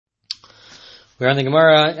We're on the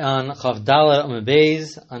Gemara on Chav Daled Amud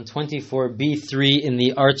Beis on 24b3 in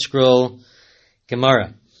the Art Scroll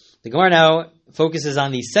Gemara. The Gemara now focuses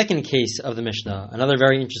on the second case of the Mishnah, another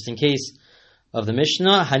very interesting case of the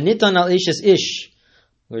Mishnah. Hanitan al ishes ish.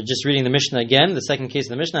 We're just reading the Mishnah again, the second case of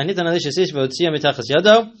the Mishnah. Hanitan al ishes ish v'otzia mitachas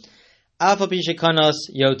yado af al pi shekanos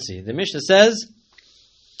yotzi. The Mishnah says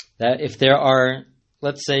that if there are,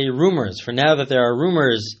 let's say, rumors, for now that there are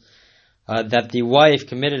rumors that the wife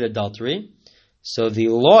committed adultery, so the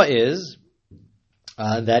law is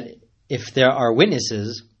that if there are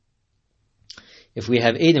witnesses, if we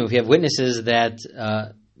have witnesses that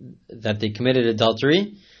they committed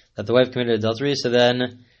adultery, that the wife committed adultery, so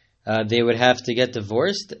then they would have to get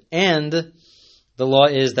divorced, and the law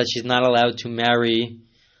is that she's not allowed to marry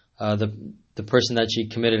the person that she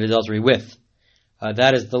committed adultery with.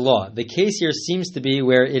 That is the law. The case here seems to be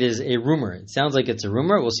where it is a rumor. It sounds like it's a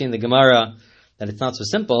rumor. We'll see in the Gemara that it's not so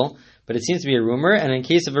simple, but it seems to be a rumor. And in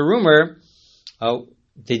case of a rumor,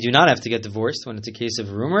 they do not have to get divorced when it's a case of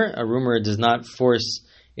a rumor. A rumor does not force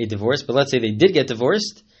a divorce. But let's say they did get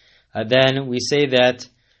divorced, then we say that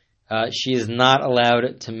she is not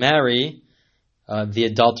allowed to marry the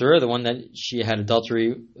adulterer, the one that she had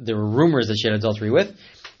adultery. There were rumors that she had adultery with.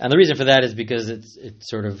 And the reason for that is because it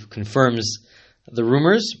sort of confirms the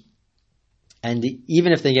rumors. And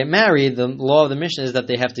even if they get married, the law of the Mishnah is that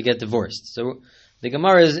they have to get divorced. So the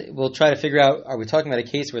Gemara will try to figure out, are we talking about a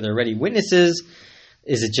case where there are already witnesses?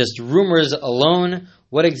 Is it just rumors alone?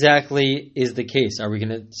 What exactly is the case? Are we going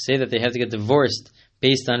to say that they have to get divorced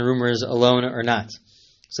based on rumors alone or not?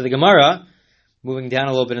 So the Gemara, moving down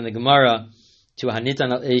a little bit in the Gemara to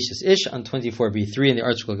Hanitan al Eishes Ish on 24b3 in the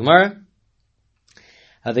Art Scroll Gemara,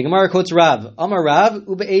 the Gemara quotes Rav. Amar Rav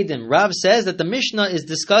Ube'edim. Rav says that the Mishnah is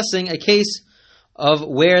discussing a case of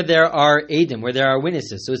where there are Edim, where there are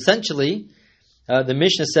witnesses. So essentially, the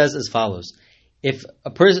Mishnah says as follows: if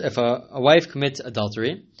a wife commits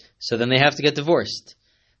adultery, so then they have to get divorced.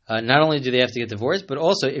 Not only do they have to get divorced, but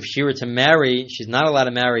also if she were to marry, she's not allowed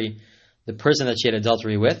to marry the person that she had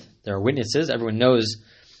adultery with. There are witnesses; everyone knows,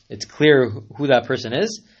 it's clear who that person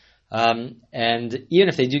is. And even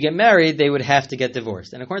if they do get married, they would have to get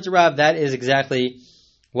divorced. And according to Rav, that is exactly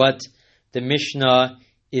what the Mishnah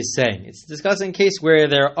is saying. It's discussing a case where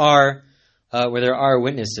there are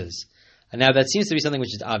witnesses. And now that seems to be something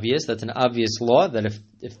which is obvious. That's an obvious law, that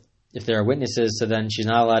if there are witnesses, so then she's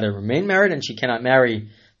not allowed to remain married and she cannot marry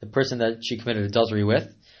the person that she committed adultery with.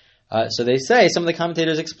 So they say, some of the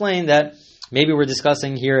commentators explain that maybe we're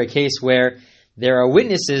discussing here a case where there are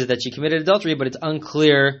witnesses that she committed adultery, but it's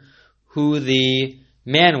unclear who the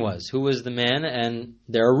man was. Who was the man? And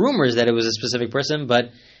there are rumors that it was a specific person,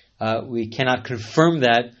 but we cannot confirm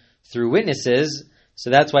that through witnesses. So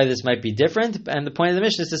that's why this might be different. And the point of the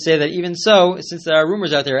Mishnah is to say that even so, since there are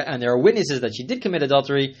rumors out there and there are witnesses that she did commit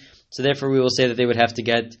adultery, so therefore we will say that they would have to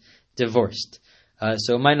get divorced.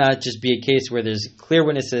 So it might not just be a case where there's clear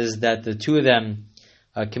witnesses that the two of them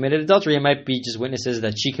committed adultery. It might be just witnesses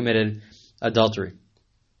that she committed adultery.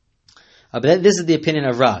 But this is the opinion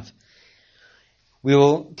of Rav. We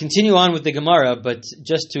will continue on with the Gemara, but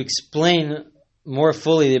just to explain more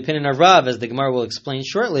fully the opinion of Rav, as the Gemara will explain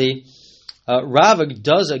shortly, Rav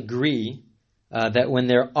does agree that when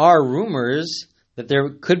there are rumors, that there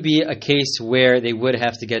could be a case where they would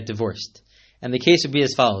have to get divorced. And the case would be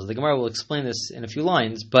as follows. The Gemara will explain this in a few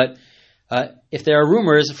lines, but if there are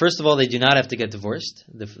rumors, first of all, they do not have to get divorced.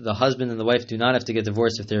 The husband and the wife do not have to get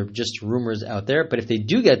divorced if there are just rumors out there. But if they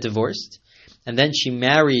do get divorced, and then she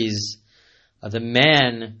marries the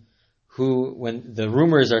man who, when the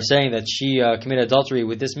rumors are saying that she committed adultery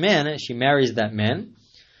with this man, she marries that man.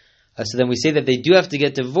 So then we say that they do have to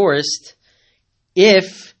get divorced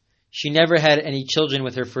if she never had any children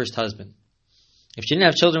with her first husband. If she didn't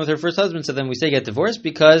have children with her first husband, so then we say get divorced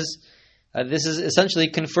because this is essentially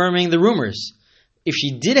confirming the rumors. If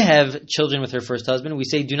she did have children with her first husband, we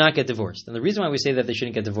say do not get divorced. And the reason why we say that they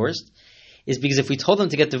shouldn't get divorced is because if we told them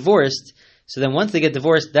to get divorced, so then once they get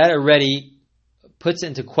divorced, that already puts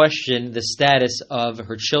into question the status of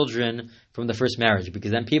her children from the first marriage,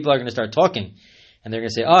 because then people are going to start talking and they're going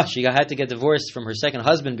to say, she had to get divorced from her second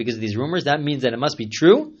husband because of these rumors. That means that it must be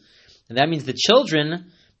true, and that means the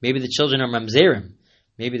children, maybe the children are mamzerim,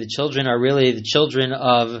 maybe the children are really the children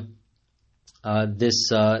of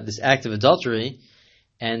this act of adultery,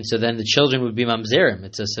 and so then the children would be mamzerim.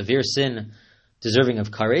 It's a severe sin deserving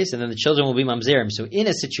of kares, and then the children will be mamzerim. So in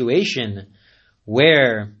a situation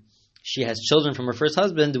where she has children from her first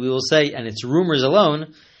husband, we will say, and it's rumors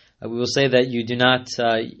alone, we will say that you do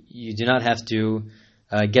not have to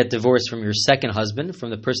get divorced from your second husband,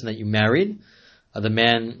 from the person that you married, the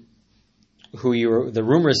man the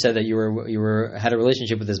rumor said that you had a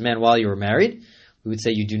relationship with this man while you were married, we would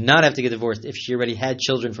say you do not have to get divorced if she already had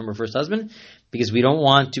children from her first husband, because we don't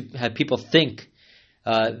want to have people think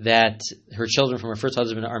that her children from her first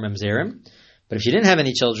husband are mamzerim. But if she didn't have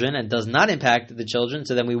any children and does not impact the children,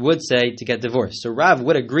 so then we would say to get divorced. So Rav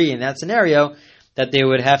would agree in that scenario that she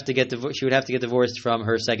would have to get divorced from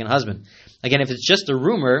her second husband. Again, if it's just a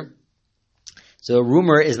rumor, so a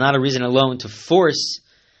rumor is not a reason alone to force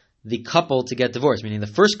the couple to get divorced, meaning the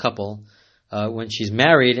first couple, when she's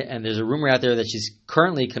married and there's a rumor out there that she's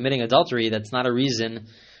currently committing adultery, that's not a reason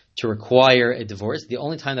to require a divorce. The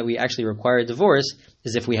only time that we actually require a divorce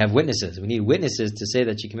is if we have witnesses. We need witnesses to say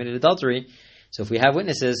that she committed adultery. So if we have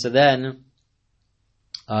witnesses, so then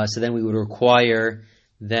we would require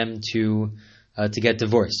them to get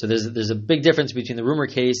divorced. So there's a big difference between the rumor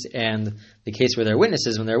case and the case where there are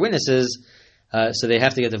witnesses. When there are witnesses, so they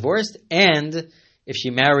have to get divorced, and if she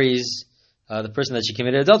marries the person that she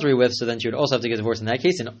committed adultery with, so then she would also have to get divorced in that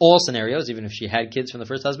case, in all scenarios, even if she had kids from the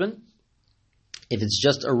first husband. If it's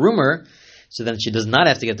just a rumor, so then she does not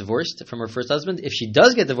have to get divorced from her first husband. If she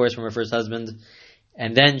does get divorced from her first husband,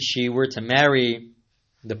 and then she were to marry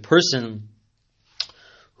the person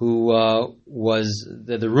who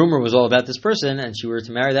the rumor was all about this person, and she were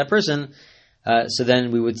to marry that person, so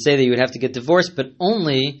then we would say that you would have to get divorced, but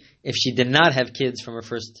only if she did not have kids from her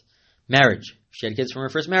first marriage. If she had kids from her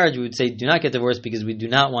first marriage, we would say do not get divorced, because we do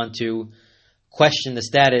not want to question the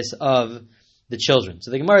status of the children.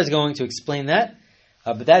 So the Gemara is going to explain that,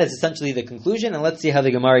 but that is essentially the conclusion, and let's see how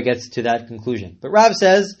the Gemara gets to that conclusion. But Rav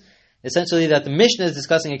says essentially that the Mishnah is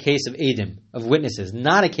discussing a case of edim, of witnesses,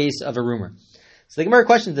 not a case of a rumor. So the Gemara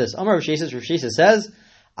questions this. Amar Rav Sheshes says,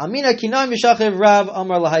 Amina kinam yishachev Rav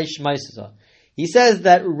Amar lahai shmaisasa. He says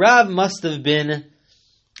that Rav must have been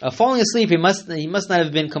falling asleep. He must not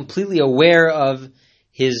have been completely aware of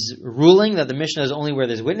his ruling that the Mishnah is only where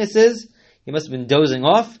there's witnesses. He must have been dozing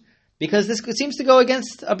off, because this seems to go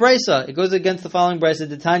against a brisa. It goes against the following brisa.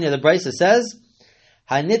 The Tanya, the brisa says,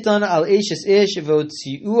 Hanitan al eishes ish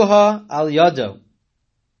v'otziuha al yado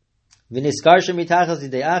v'niskarsha mitachas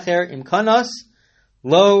yidei acher imkanos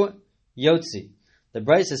lo yotzi. The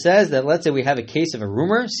brisa says that, let's say we have a case of a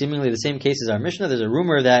rumor, seemingly the same case as our Mishnah. There's a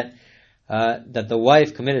rumor that the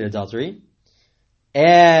wife committed adultery,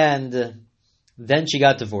 and then she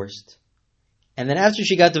got divorced. And then after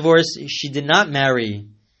she got divorced, she did not marry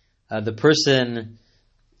the person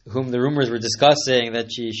whom the rumors were discussing that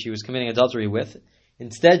she was committing adultery with.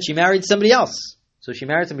 Instead, she married somebody else. So she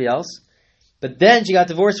married somebody else, but then she got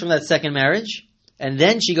divorced from that second marriage, and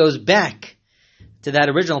then she goes back to that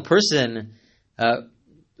original person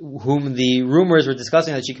whom the rumors were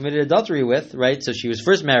discussing that she committed adultery with, right? So she was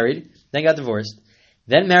first married, then got divorced,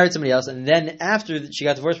 then married somebody else, and then after she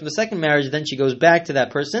got divorced from the second marriage, then she goes back to that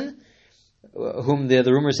person whom the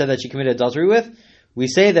rumor said that she committed adultery with. We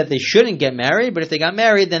say that they shouldn't get married, but if they got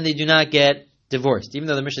married, then they do not get divorced. Even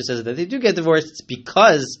though the Mishnah says that they do get divorced, it's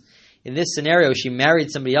because in this scenario she married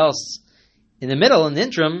somebody else in the middle, in the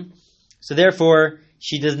interim, so therefore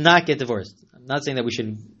she does not get divorced. I'm not saying that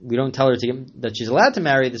we don't tell her that she's allowed to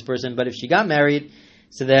marry this person, but if she got married,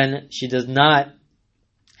 so then she does not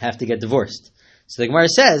have to get divorced. So the Gemara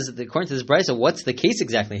says, according to this brisa, what's the case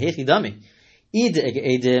exactly? If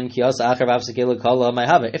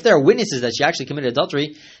there are witnesses that she actually committed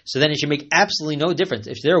adultery, so then it should make absolutely no difference.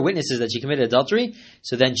 If there are witnesses that she committed adultery,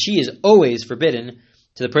 so then she is always forbidden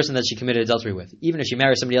to the person that she committed adultery with. Even if she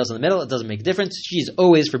marries somebody else in the middle, it doesn't make a difference. She is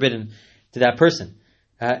always forbidden to that person.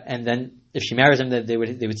 And then if she marries him, they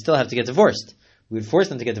would still have to get divorced. We would force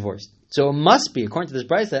them to get divorced. So it must be, according to this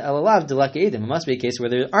brisa, elalav delak edim. It must be a case where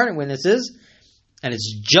there aren't witnesses, and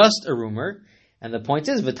it's just a rumor. And the point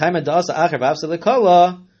is, v'taima da'asa acher v'afsa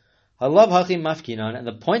lekala halav hachim mafkinon. And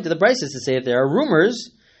the point of the brisa is to say if there are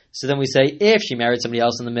rumors, so then we say if she married somebody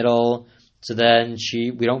else in the middle, so then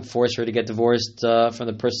we don't force her to get divorced from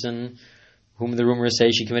the person whom the rumors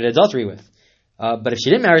say she committed adultery with. But if she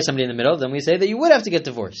didn't marry somebody in the middle, then we say that you would have to get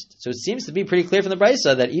divorced. So it seems to be pretty clear from the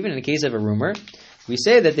brisa that even in the case of a rumor, we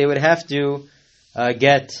say that they would have to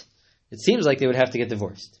it seems like they would have to get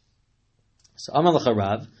divorced. So Amar L'cha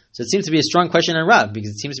Rav. So it seems to be a strong question on Rav, because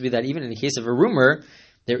it seems to be that even in the case of a rumor,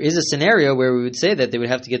 there is a scenario where we would say that they would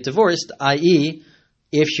have to get divorced, i.e.,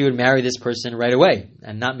 if she would marry this person right away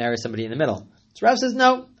and not marry somebody in the middle. So Rav says,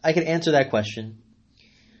 no, I can answer that question.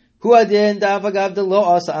 Rav could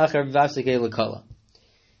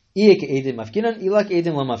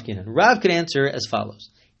answer as follows.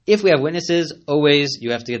 If we have witnesses, always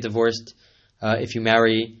you have to get divorced if you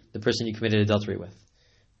marry the person you committed adultery with.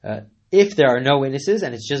 If there are no witnesses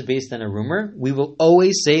and it's just based on a rumor, we will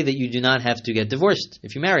always say that you do not have to get divorced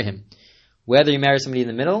if you marry him. whether you marry somebody in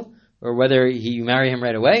the middle or whether you marry him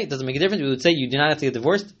right away, it doesn't make a difference. We would say you do not have to get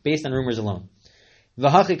divorced based on rumors alone.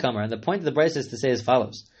 V'hachi kamar, and the point of the Brisa is to say as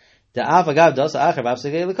follows. The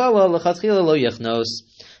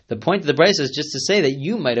point of the Brisa is just to say that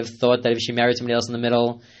you might have thought that if she married somebody else in the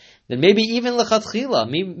middle, then maybe even lechatchila,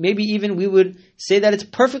 maybe even we would say that it's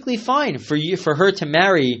perfectly fine for her to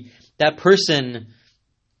marry that person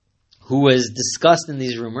who was discussed in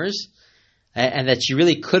these rumors, and that she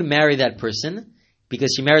really could marry that person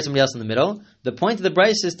because she married somebody else in the middle. The point of the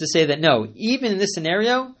Brisa is to say that no, even in this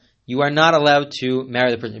scenario, you are not allowed to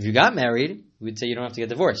marry the person. If you got married, we would say you don't have to get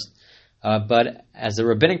divorced. But as a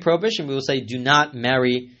rabbinic prohibition, we will say do not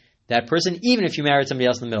marry that person, even if you married somebody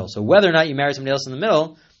else in the middle. So whether or not you married somebody else in the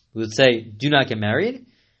middle, we would say do not get married.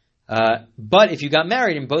 But if you got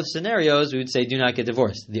married in both scenarios, we would say do not get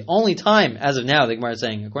divorced. The only time, as of now, the Gemara is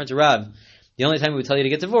saying, according to Rav, the only time we would tell you to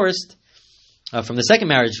get divorced from the second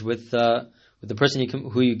marriage with the person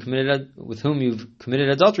with whom you've committed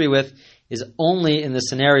adultery with is only in the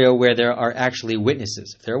scenario where there are actually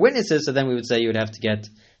witnesses. If there are witnesses, so then we would say you would have to get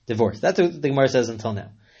divorced. That's what the Gemara says until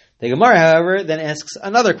now. The Gemara, however, then asks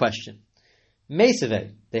another question.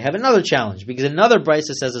 Meisave, they have another challenge, because another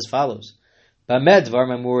Brisa says as follows. The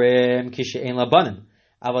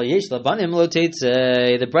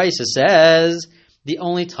Brisa says the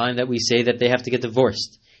only time that we say that they have to get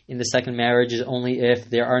divorced in the second marriage is only if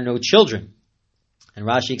there are no children. And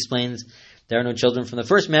Rashi explains there are no children from the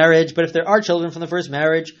first marriage, but if there are children from the first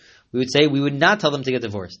marriage, we would say we would not tell them to get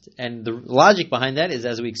divorced. And the logic behind that is,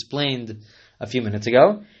 as we explained a few minutes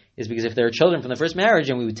ago, is because if there are children from the first marriage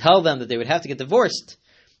and we would tell them that they would have to get divorced,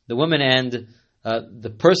 the woman and the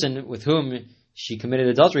person with whom she committed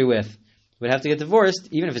adultery with would have to get divorced,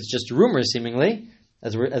 even if it's just rumors seemingly,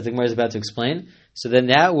 as the Gemara is about to explain. So then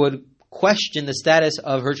that would question the status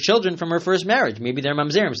of her children from her first marriage. Maybe they're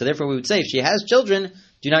mamzerim. So therefore we would say if she has children,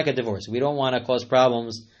 do not get divorced. We don't want to cause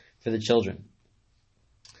problems for the children.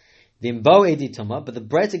 But the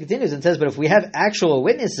Brisa continues and says, but if we have actual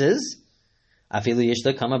witnesses, if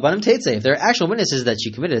there are actual witnesses that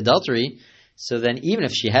she committed adultery, so then even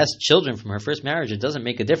if she has children from her first marriage, it doesn't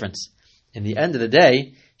make a difference. In the end of the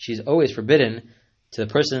day, she's always forbidden to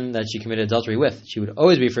the person that she committed adultery with. She would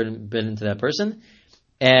always be forbidden to that person,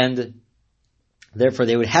 and therefore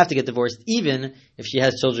they would have to get divorced even if she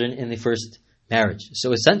has children in the first marriage.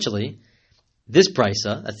 So essentially, this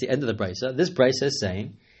Brisa, that's the end of the Brisa, this Brisa is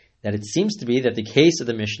saying that it seems to be that the case of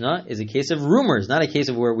the Mishnah is a case of rumors, not a case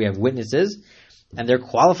of where we have witnesses, and they're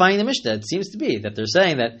qualifying the Mishnah. It seems to be that they're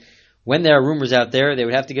saying that when there are rumors out there, they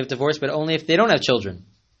would have to give divorce, but only if they don't have children.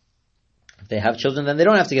 If they have children, then they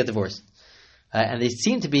don't have to get divorced. And they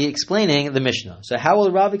seem to be explaining the Mishnah. So how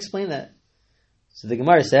will Rav explain that? So the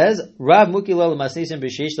Gemara says, Rav mukilo l'masnisim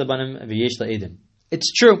b'sheish labanim v'yesh la'edim.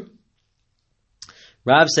 It's true.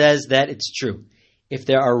 Rav says that it's true. If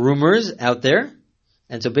there are rumors out there,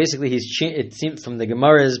 and so basically it seems from the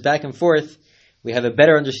Gemara's back and forth, we have a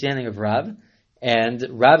better understanding of Rav. And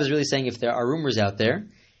Rav is really saying if there are rumors out there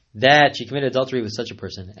that she committed adultery with such a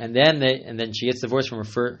person, and then she gets divorced from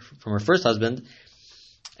her first husband,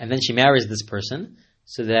 and then she marries this person,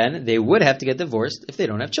 so then they would have to get divorced if they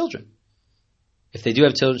don't have children. If they do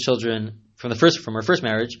have children from her first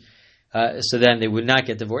marriage, so then they would not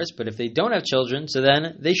get divorced. But if they don't have children, so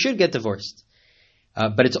then they should get divorced.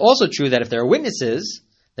 But it's also true that if there are witnesses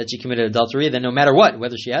that she committed adultery, then no matter what,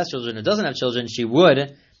 whether she has children or doesn't have children, she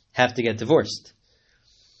would have to get divorced.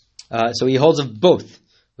 So he holds of both,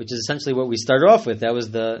 which is essentially what we started off with.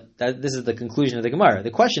 This is the conclusion of the Gemara.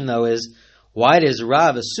 The question, though, is why does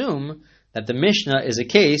Rav assume that the Mishnah is a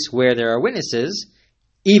case where there are witnesses,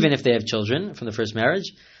 even if they have children from the first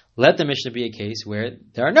marriage? Let the Mishnah be a case where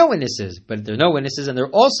there are no witnesses, but there are no witnesses and there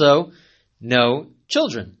are also no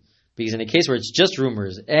children. Because in a case where it's just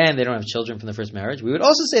rumors and they don't have children from the first marriage, we would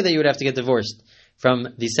also say that you would have to get divorced from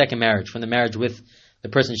the second marriage, from the marriage with the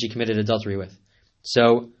person she committed adultery with.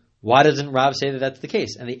 So why doesn't Rav say that that's the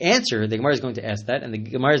case? And the answer, the Gemara is going to ask that, and the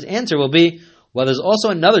Gemara's answer will be, well, there's also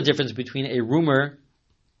another difference between a rumor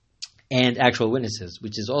and actual witnesses,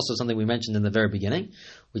 which is also something we mentioned in the very beginning,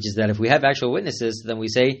 which is that if we have actual witnesses, then we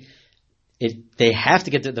say they have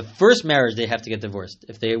to get the first marriage, they have to get divorced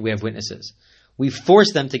if we have witnesses. We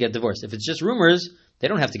force them to get divorced. If it's just rumors, they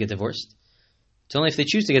don't have to get divorced. It's only if they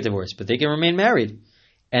choose to get divorced, but they can remain married.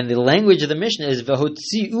 And the language of the Mishnah is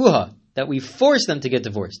v'hotzi'uha, that we force them to get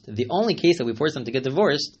divorced. The only case that we force them to get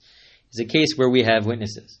divorced is a case where we have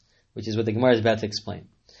witnesses, which is what the Gemara is about to explain.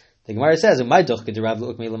 The Gemara says,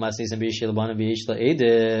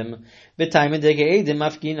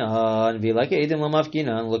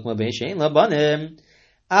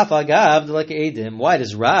 Afagav Edim. Why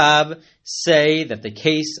does Rav say that the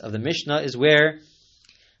case of the Mishnah is where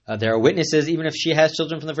there are witnesses, even if she has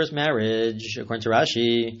children from the first marriage? According to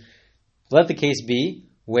Rashi, let the case be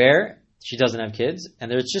where she doesn't have kids, and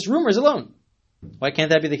there's just rumors alone. Why can't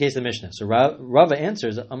that be the case of the Mishnah? So Rava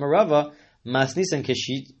answers, Amarava, Masnisan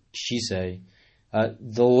Kishisei.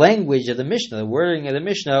 The language of the Mishnah, the wording of the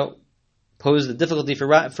Mishnah, posed the difficulty for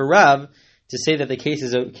Rav to say that the case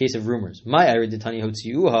is a case of rumors. My Ariditani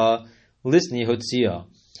Hotziuha, Lisni Hotzia.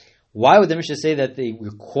 Why would the Mishnah say that they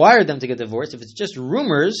required them to get divorced? If it's just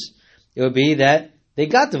rumors, it would be that they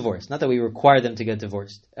got divorced, not that we required them to get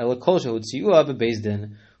divorced. The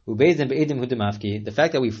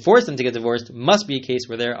fact that we force them to get divorced must be a case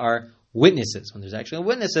where there are witnesses. When there's actual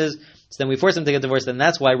witnesses, so then we force them to get divorced, and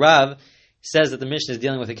that's why Rav says that the Mishnah is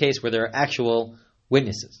dealing with a case where there are actual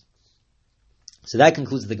witnesses. So that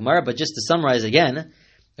concludes the Gemara, but just to summarize again,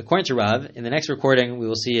 according to Rav, in the next recording we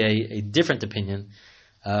will see a different opinion,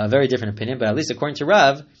 a very different opinion, but at least according to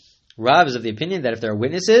Rav is of the opinion that if there are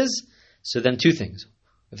witnesses, so then two things.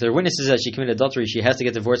 If there are witnesses that she committed adultery, she has to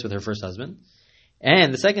get divorced with her first husband.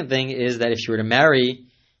 And the second thing is that if she were to marry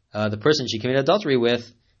the person she committed adultery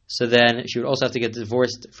with, so then she would also have to get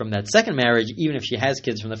divorced from that second marriage, even if she has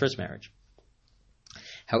kids from the first marriage.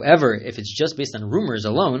 However, if it's just based on rumors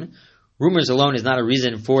alone is not a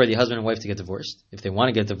reason for the husband and wife to get divorced. If they want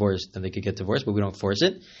to get divorced, then they could get divorced, but we don't force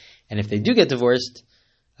it. And if they do get divorced,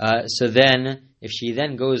 so then if she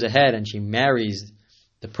then goes ahead and she marries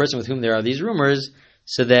the person with whom there are these rumors,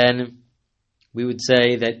 so then we would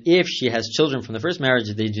say that if she has children from the first marriage,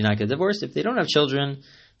 they do not get divorced. If they don't have children,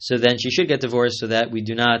 so then she should get divorced, so that we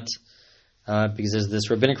do not, because there's this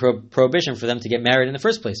rabbinic prohibition for them to get married in the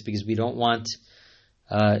first place, because we don't want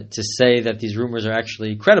to say that these rumors are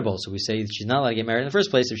actually credible. So we say she's not allowed to get married in the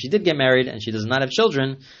first place. If she did get married and she does not have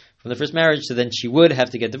children from the first marriage, so then she would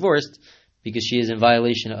have to get divorced because she is in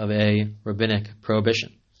violation of a rabbinic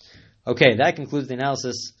prohibition. Okay, that concludes the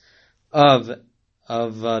analysis for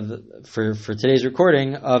today's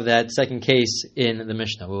recording of that second case in the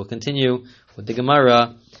Mishnah. We will continue with the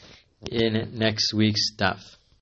Gemara in next week's daf.